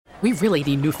We really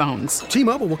need new phones.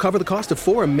 T-Mobile will cover the cost of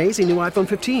 4 amazing new iPhone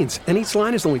 15s, and each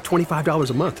line is only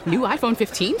 $25 a month. New iPhone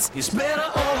 15s? It's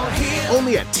better over here.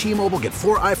 Only at T-Mobile, get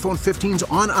 4 iPhone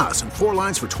 15s on us and 4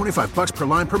 lines for $25 per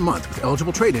line per month with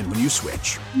eligible trade-in when you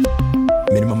switch.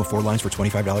 Minimum of 4 lines for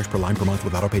 $25 per line per month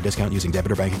with autopay discount using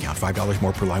debit or bank account. $5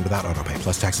 more per line without autopay,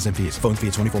 plus taxes and fees. Phone fee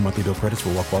at 24 monthly bill credits for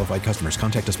well-qualified customers.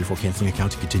 Contact us before canceling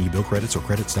account to continue bill credits or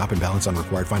credit stop and balance on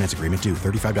required finance agreement due.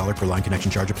 $35 per line connection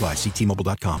charge applies. See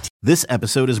T-Mobile.com. This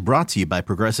episode is brought to you by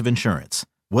Progressive Insurance.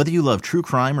 Whether you love true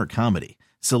crime or comedy,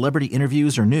 celebrity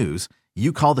interviews or news,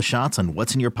 you call the shots on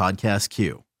what's in your podcast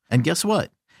queue. And guess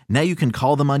what? Now you can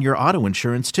call them on your auto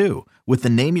insurance too with the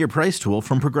Name Your Price tool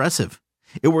from Progressive.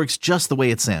 It works just the way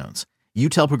it sounds. You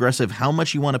tell Progressive how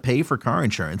much you want to pay for car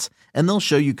insurance, and they'll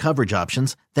show you coverage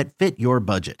options that fit your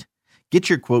budget. Get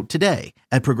your quote today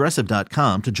at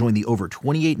Progressive.com to join the over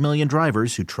 28 million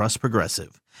drivers who trust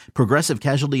Progressive. Progressive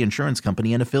Casualty Insurance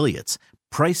Company and Affiliates.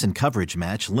 Price and coverage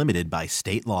match limited by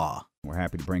state law. We're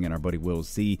happy to bring in our buddy Will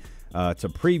Z to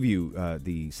preview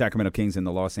the Sacramento Kings and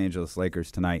the Los Angeles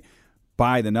Lakers tonight.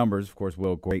 By the numbers, of course,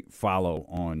 Will, great follow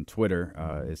on Twitter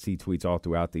as he tweets all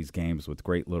throughout these games with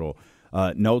great little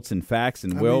notes and facts.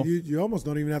 And Will, you almost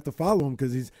don't even have to follow him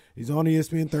because he's on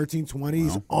ESPN 1320.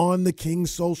 He's on the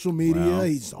Kings social media.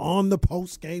 He's on the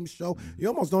post game show. You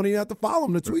almost don't even have to follow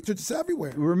him. The tweets are just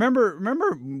everywhere. Remember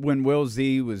when Will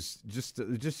Z was just a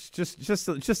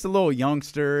little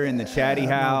youngster in the chatty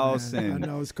house, and I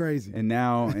know it's crazy. And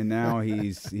now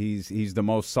he's the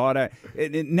most sought out.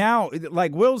 Now,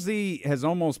 like, Will Z has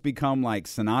almost become like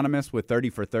synonymous with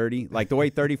 30 for 30. Like the way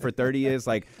 30 for 30 is,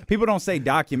 like, people don't say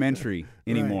documentary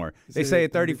anymore. Right. They say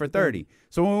 30 for 30.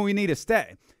 So when we need a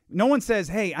stat, no one says,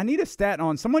 hey, I need a stat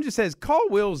on. Someone just says, call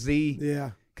Will Z.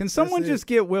 Yeah. Can someone just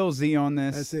get Will Z on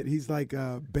this? That's it. He's like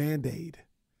a Band-Aid.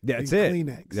 That's it.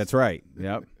 Kleenex. That's right.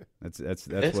 Yep. That's it's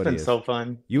what it is. It's been so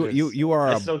fun. You are.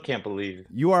 I still can't believe it.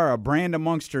 You are a brand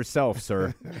amongst yourself,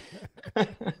 sir.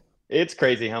 It's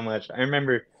crazy how much. I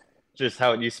remember just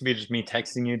how it used to be just me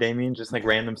texting you, Damien, just like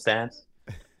random stats.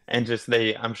 And just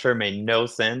I'm sure made no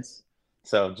sense.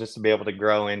 So just to be able to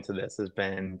grow into this has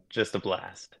been just a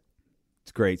blast.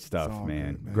 It's great stuff,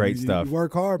 man. Great stuff. You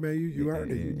work hard, man. You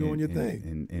earned it. You're doing your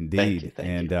thing. Indeed.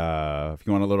 Thank you. If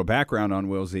you want a little background on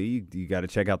Will Z, you got to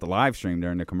check out the live stream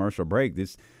during the commercial break.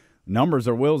 These numbers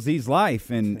are Will Z's life.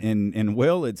 And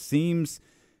Will, it seems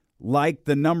like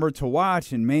the number to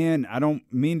watch. And, man, I don't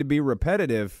mean to be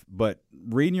repetitive, but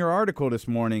reading your article this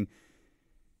morning,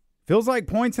 feels like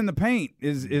points in the paint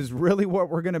is really what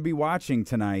we're going to be watching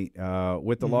tonight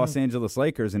with the Los Angeles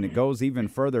Lakers, and it goes even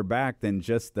further back than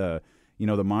just the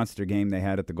monster game they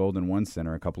had at the Golden One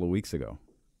Center a couple of weeks ago.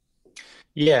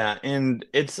 Yeah, and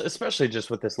it's especially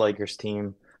just with this Lakers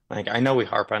team. Like, I know we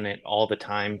harp on it all the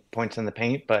time, points in the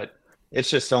paint, but it's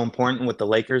just so important with the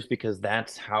Lakers because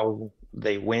that's how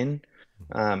they win.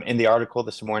 In the article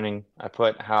this morning, I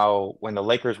put how when the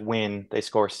Lakers win, they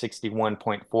score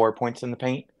 61.4 points in the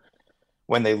paint.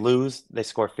 When they lose, they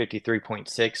score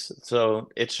 53.6. So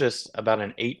it's just about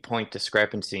an 8-point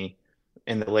discrepancy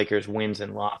in the Lakers' wins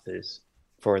and losses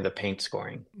for the paint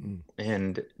scoring.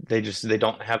 And they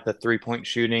don't have the 3-point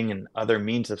shooting and other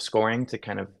means of scoring to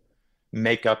kind of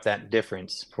make up that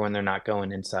difference for when they're not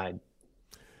going inside.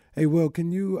 Hey, Will,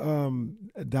 can you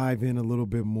dive in a little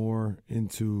bit more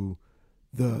into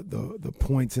the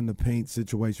points in the paint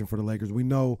situation for the Lakers? We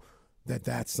know that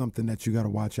that's something that you got to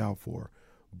watch out for.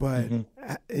 But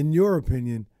in your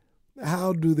opinion,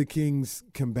 how do the Kings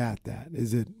combat that?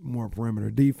 Is it more perimeter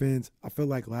defense? I feel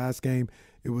like last game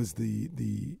it was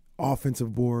the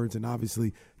offensive boards and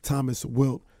obviously Thomas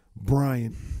Wilt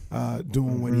Bryant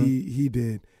doing what he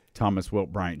did. Thomas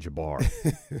Wilt Bryant Jabbar.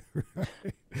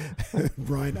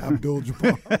 Brian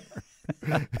Abdul-Jabbar.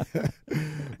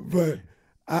 But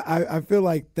I feel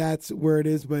like that's where it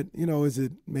is, but, is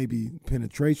it maybe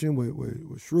penetration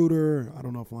with Schroeder? I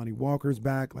don't know if Lonnie Walker's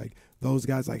back. Like, those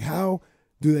guys, like, how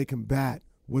do they combat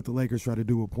what the Lakers try to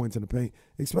do with points in the paint,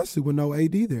 especially with no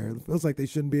AD there? It feels like they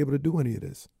shouldn't be able to do any of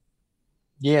this.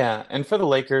 Yeah, and for the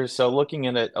Lakers, so looking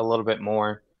at it a little bit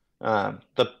more,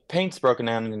 the paint's broken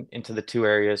down into the two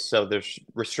areas. So there's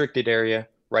restricted area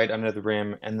right under the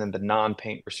rim, and then the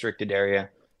non-paint restricted area,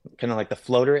 kind of like the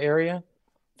floater area.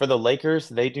 For the Lakers,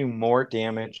 they do more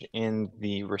damage in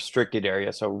the restricted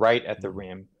area, so right at the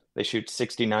rim. They shoot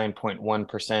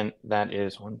 69.1%. That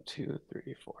is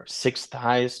 6th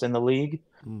highest in the league.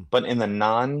 But in the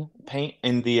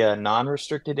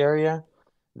non-restricted area,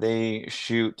 they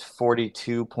shoot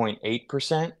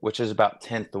 42.8%, which is about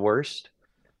 10th worst.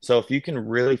 So if you can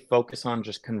really focus on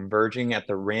just converging at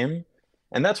the rim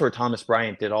And that's where Thomas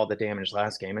Bryant did all the damage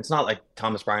last game. It's not like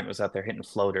Thomas Bryant was out there hitting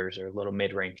floaters or little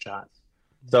mid-range shots.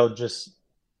 So just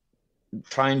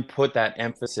try and put that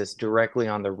emphasis directly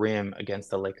on the rim against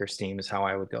the Lakers team is how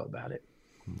I would go about it.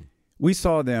 We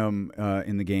saw them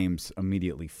in the games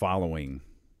immediately following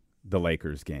the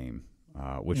Lakers game,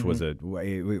 which was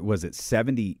it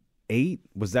 78?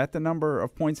 Was that the number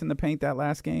of points in the paint that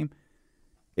last game?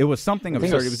 It was something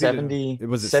absurd. It was 70. It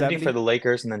was 70 for the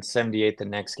Lakers, and then 78 the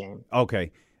next game.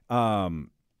 Okay.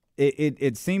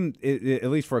 It seemed, at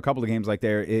least for a couple of games like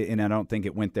there, and I don't think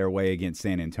it went their way against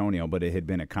San Antonio, but it had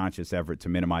been a conscious effort to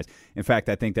minimize. In fact,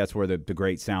 I think that's where the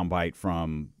great soundbite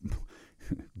from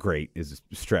great is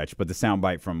a stretch, but the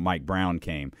soundbite from Mike Brown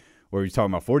came, where he's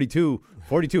talking about 42.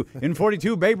 In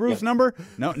 42, Babe Ruth's number?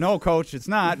 No, Coach, it's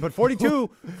not. But 42.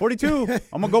 I'm going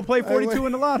to go play 42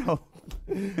 in the lotto.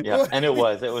 Yeah, and it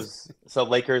was. So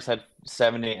Lakers had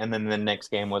 70, and then the next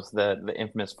game was the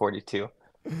infamous 42.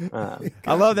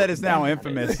 I love that it's now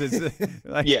infamous. It's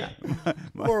like, yeah.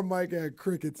 Poor Mike had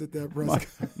crickets at that press.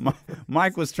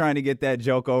 Mike was trying to get that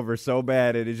joke over so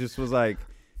bad, and it just was like,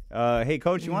 "Hey,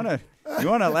 Coach, you want to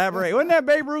elaborate? Wasn't that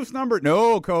Babe Ruth's number?"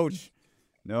 No, Coach.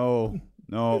 No,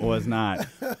 it was not.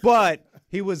 But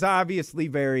he was obviously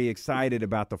very excited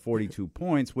about the 42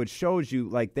 points, which shows you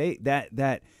like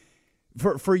that.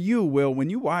 For you, Will, when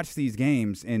you watch these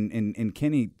games, and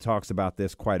Kenny talks about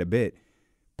this quite a bit,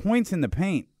 points in the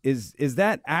paint, is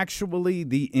that actually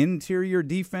the interior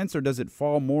defense, or does it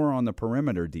fall more on the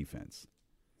perimeter defense?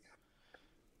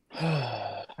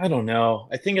 I don't know.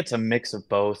 I think it's a mix of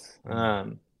both.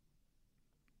 I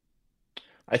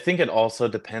think it also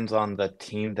depends on the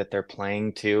team that they're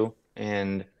playing too,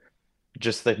 and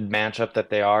just the matchup that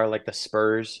they are. Like the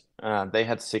Spurs, they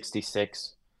had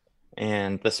 66.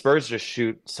 And the Spurs just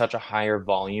shoot such a higher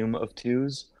volume of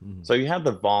twos. Mm-hmm. So you have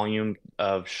the volume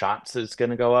of shots that's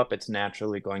going to go up. It's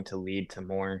naturally going to lead to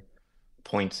more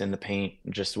points in the paint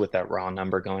just with that raw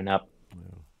number going up.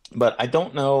 Yeah. But I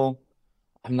don't know.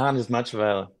 I'm not as much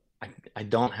of I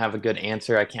don't have a good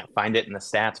answer. I can't find it in the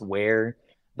stats where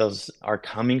those are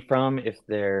coming from, if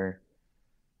they're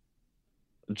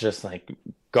just like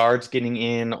guards getting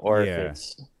in or if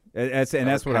it's... That's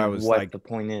what I was what like. The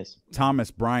point is, Thomas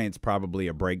Bryant's probably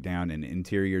a breakdown in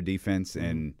interior defense,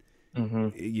 and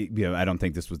I don't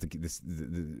think this was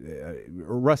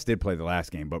Russ did play the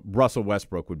last game, but Russell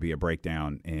Westbrook would be a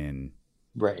breakdown in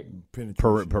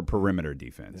perimeter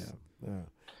defense. Yeah.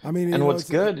 I mean, and what's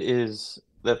good is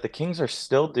that the Kings are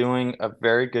still doing a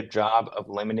very good job of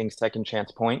limiting second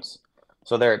chance points.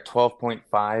 So they're at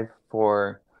 12.5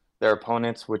 for their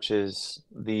opponents, which is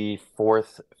the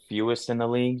fourth fewest in the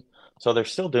league. So they're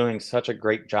still doing such a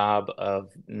great job of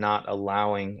not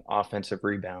allowing offensive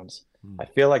rebounds. I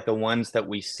feel like the ones that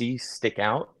we see stick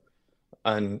out,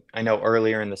 and I know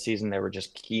earlier in the season there were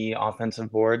just key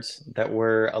offensive boards that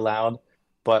were allowed,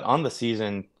 but on the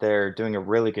season they're doing a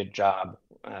really good job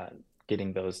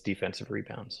getting those defensive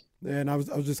rebounds. Yeah, and I was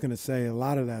just going to say a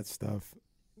lot of that stuff,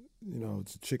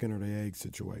 it's a chicken or the egg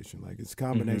situation. Like it's a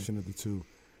combination of the two.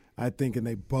 I think, and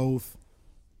they both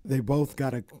got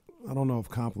to, I don't know if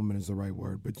compliment is the right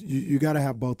word, but you got to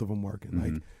have both of them working.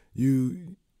 Like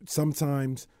you,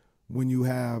 sometimes when you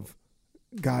have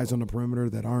guys on the perimeter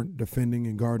that aren't defending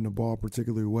and guarding the ball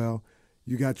particularly well,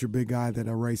 you got your big guy that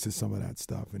erases some of that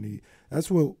stuff. And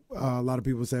that's what a lot of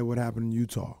people say what happened in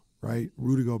Utah, right?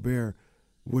 Rudy Gobert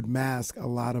would mask a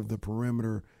lot of the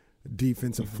perimeter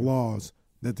defensive flaws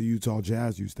that the Utah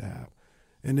Jazz used to have.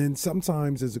 And then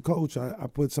sometimes as a coach, I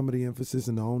put some of the emphasis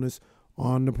and the onus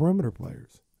on the perimeter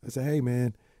players. I say, hey,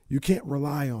 man, you can't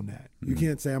rely on that. You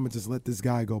can't say I'm going to just let this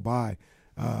guy go by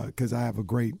because I have a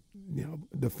great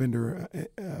defender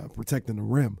protecting the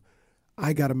rim.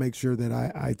 I got to make sure that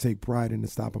I take pride in the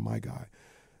stopping my guy.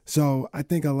 So I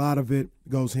think a lot of it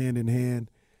goes hand in hand.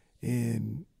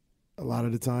 And a lot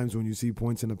of the times when you see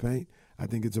points in the paint, I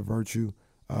think it's a virtue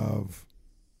of –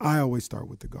 I always start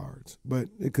with the guards, but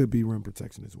it could be rim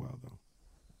protection as well, though.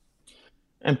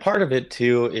 And part of it,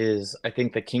 too, is I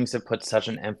think the Kings have put such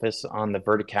an emphasis on the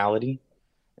verticality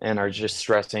and are just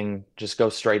stressing, just go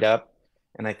straight up.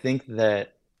 And I think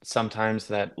that sometimes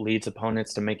that leads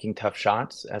opponents to making tough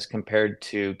shots as compared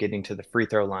to getting to the free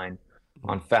throw line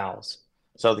on fouls.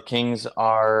 So the Kings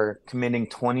are committing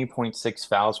 20.6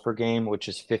 fouls per game, which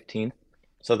is 15th.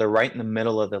 So they're right in the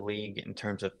middle of the league in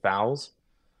terms of fouls.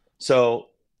 So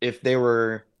if they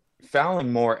were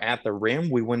fouling more at the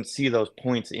rim, we wouldn't see those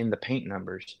points in the paint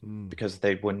numbers because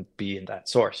they wouldn't be in that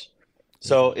source.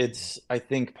 So it's, I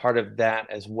think, part of that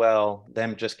as well,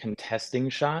 them just contesting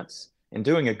shots and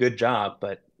doing a good job,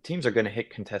 but teams are going to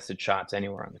hit contested shots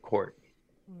anywhere on the court.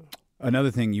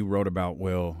 Another thing you wrote about,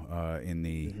 Will, in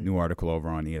the new article over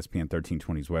on ESPN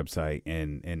 1320's website,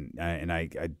 and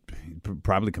I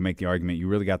probably could make the argument you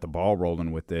really got the ball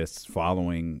rolling with this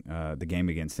following the game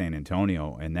against San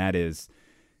Antonio, and that is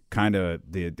kind of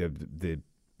the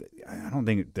I don't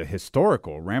think the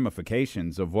historical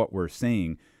ramifications of what we're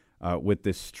seeing with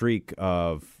this streak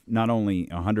of not only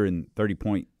 130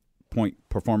 point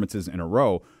performances in a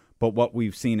row, but what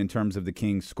we've seen in terms of the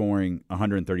Kings scoring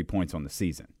 130 points on the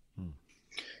season.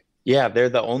 Yeah, they're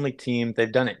the only team.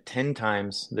 They've done it 10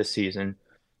 times this season.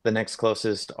 The next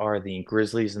closest are the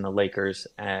Grizzlies and the Lakers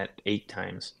at 8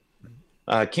 times.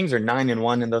 Kings are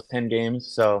 9-1 in those 10 games.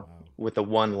 So with the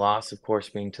one loss, of course,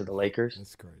 being to the Lakers.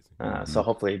 That's crazy. So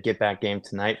hopefully a get-back game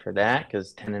tonight for that,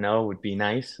 because 10-0 would be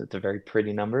nice. It's a very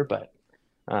pretty number, but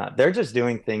they're just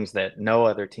doing things that no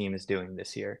other team is doing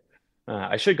this year.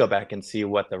 I should go back and see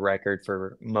what the record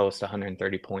for most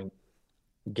 130-point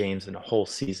games in a whole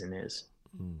season is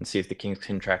and see if the Kings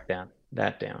can track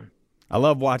that down. I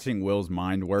love watching Will's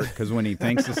mind work, because when he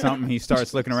thinks of something, he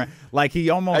starts looking around. Like he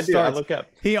almost I look up.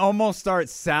 He almost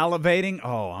starts salivating.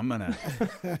 I'm gonna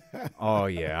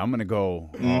go.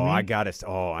 I got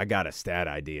a stat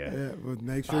idea. Yeah, but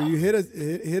make sure you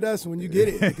hit us when you get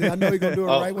it, because I know you're gonna do it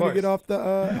right when you get off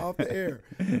the air.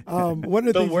 One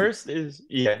of the worst is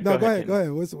Go ahead.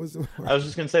 What's I was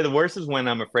just gonna say the worst is when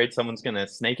I'm afraid someone's gonna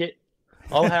snake it.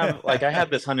 I'll have I have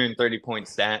this 130-point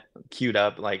stat queued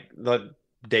up like the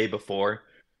day before.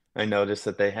 I noticed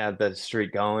that they had the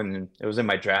streak going, and it was in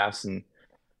my drafts, and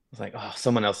I was like,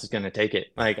 someone else is going to take it.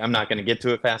 Like, I'm not going to get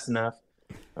to it fast enough.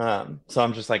 So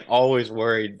I'm just like always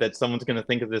worried that someone's going to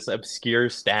think of this obscure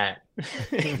stat.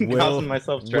 Causing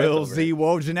myself stress. Will Z.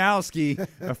 Wojnarowski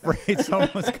afraid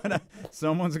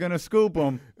someone's gonna scoop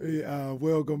him.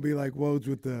 Will gonna be like Woj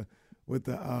with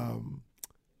the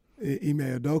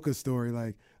Ime Udoka story,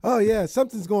 like, oh yeah,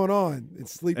 something's going on, and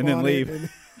sleep and on then leave. It,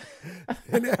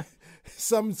 and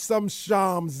some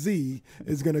Sham Z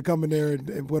is gonna come in there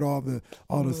and put all the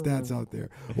stats out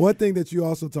there. One thing that you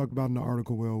also talked about in the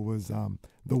article, Will, was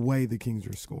the way the Kings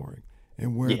are scoring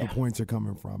and where the points are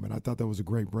coming from, and I thought that was a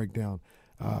great breakdown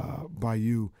by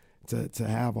you to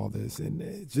have all this, and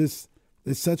it's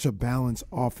such a balanced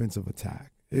offensive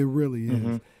attack. It really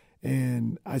is,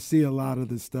 and I see a lot of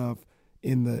this stuff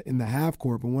in the half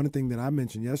court. But one thing that I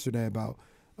mentioned yesterday about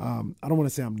I don't want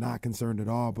to say I'm not concerned at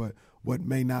all, but what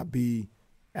may not be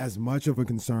as much of a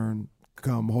concern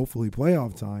come hopefully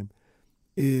playoff time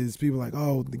is people like,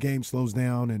 the game slows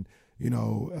down and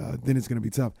then it's going to be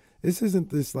tough. This isn't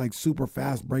this like super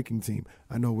fast breaking team.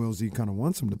 I know Will Z kind of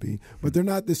wants them to be, but they're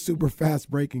not this super fast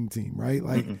breaking team, right?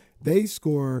 Like they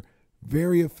score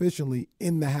very efficiently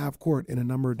in the half court in a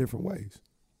number of different ways.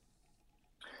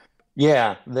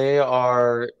 Yeah, they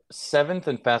are 7th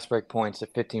in fast break points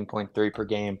at 15.3 per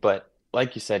game. But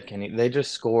like you said, Kenny, they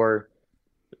just score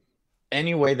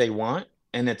any way they want.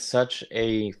 And it's such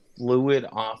a fluid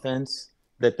offense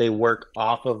that they work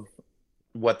off of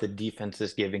what the defense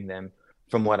is giving them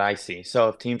from what I see. So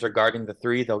if teams are guarding the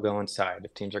 3, they'll go inside.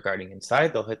 If teams are guarding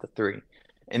inside, they'll hit the 3.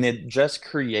 And it just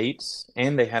creates,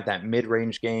 and they have that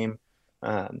mid-range game.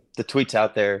 The tweet's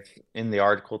out there in the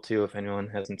article too, if anyone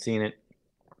hasn't seen it.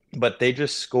 But they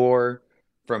just score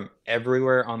from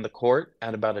everywhere on the court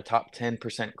at about a top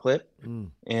 10% clip.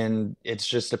 And it's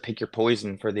just a pick your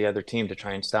poison for the other team to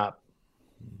try and stop.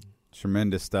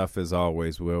 Tremendous stuff as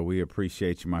always, Will. We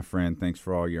appreciate you, my friend. Thanks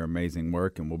for all your amazing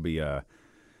work. And we'll be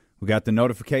we got the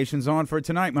notifications on for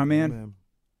tonight, my man.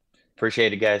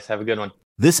 Appreciate it, guys. Have a good one.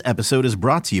 This episode is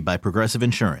brought to you by Progressive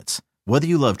Insurance. Whether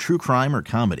you love true crime or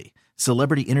comedy,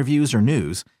 celebrity interviews or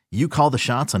news, you call the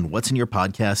shots on what's in your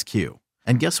podcast queue.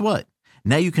 And guess what?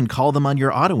 Now you can call them on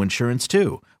your auto insurance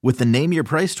too with the Name Your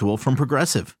Price tool from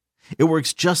Progressive. It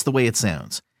works just the way it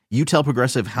sounds. You tell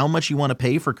Progressive how much you want to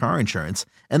pay for car insurance,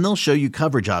 and they'll show you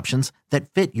coverage options that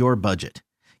fit your budget.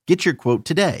 Get your quote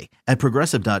today at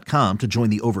Progressive.com to join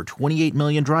the over 28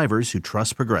 million drivers who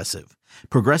trust Progressive.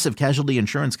 Progressive Casualty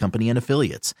Insurance Company and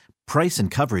Affiliates. Price and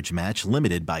coverage match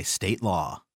limited by state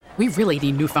law. We really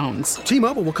need new phones.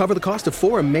 T-Mobile will cover the cost of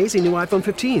 4 amazing new iPhone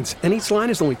 15s, and each line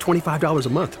is only $25 a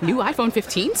month. New iPhone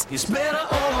 15s? It's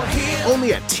better over here.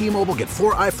 Only at T-Mobile, get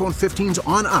 4 iPhone 15s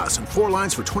on us and 4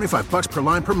 lines for $25 per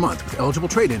line per month with eligible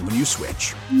trade-in when you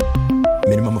switch.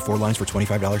 Minimum of 4 lines for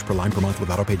 $25 per line per month with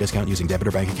autopay discount using debit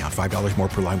or bank account. $5 more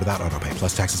per line without autopay,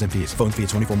 plus taxes and fees. Phone fee at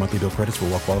 24 monthly bill credits for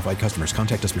well-qualified customers.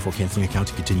 Contact us before canceling account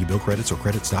to continue bill credits or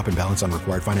credit stop and balance on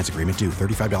required finance agreement due.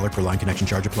 $35 per line connection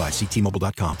charge applies. See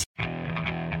T-Mobile.com.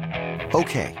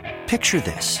 Okay, picture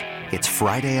this. It's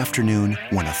Friday afternoon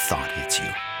when a thought hits you.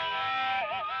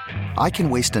 I can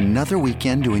waste another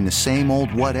weekend doing the same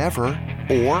old whatever,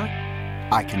 or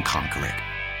I can conquer it.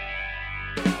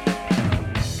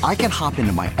 I can hop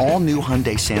into my all-new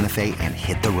Hyundai Santa Fe and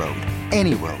hit the road.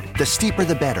 Any road. The steeper,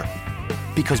 the better.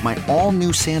 Because my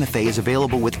all-new Santa Fe is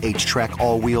available with H-Track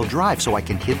all-wheel drive, so I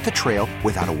can hit the trail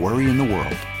without a worry in the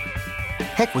world.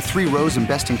 Heck, with 3 rows and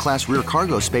best-in-class rear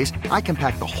cargo space, I can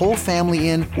pack the whole family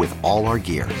in with all our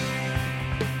gear.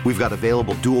 We've got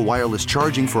available dual wireless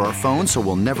charging for our phones, so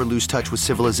we'll never lose touch with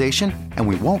civilization, and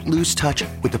we won't lose touch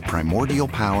with the primordial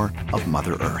power of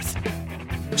Mother Earth.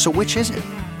 So which is it?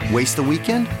 Waste the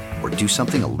weekend or do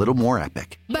something a little more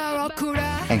epic?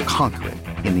 And conquer it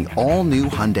in the all-new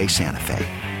Hyundai Santa Fe.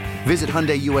 Visit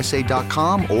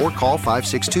HyundaiUSA.com or call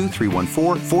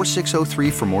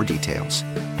 562-314-4603 for more details.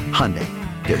 Hyundai,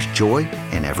 there's joy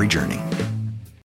in every journey.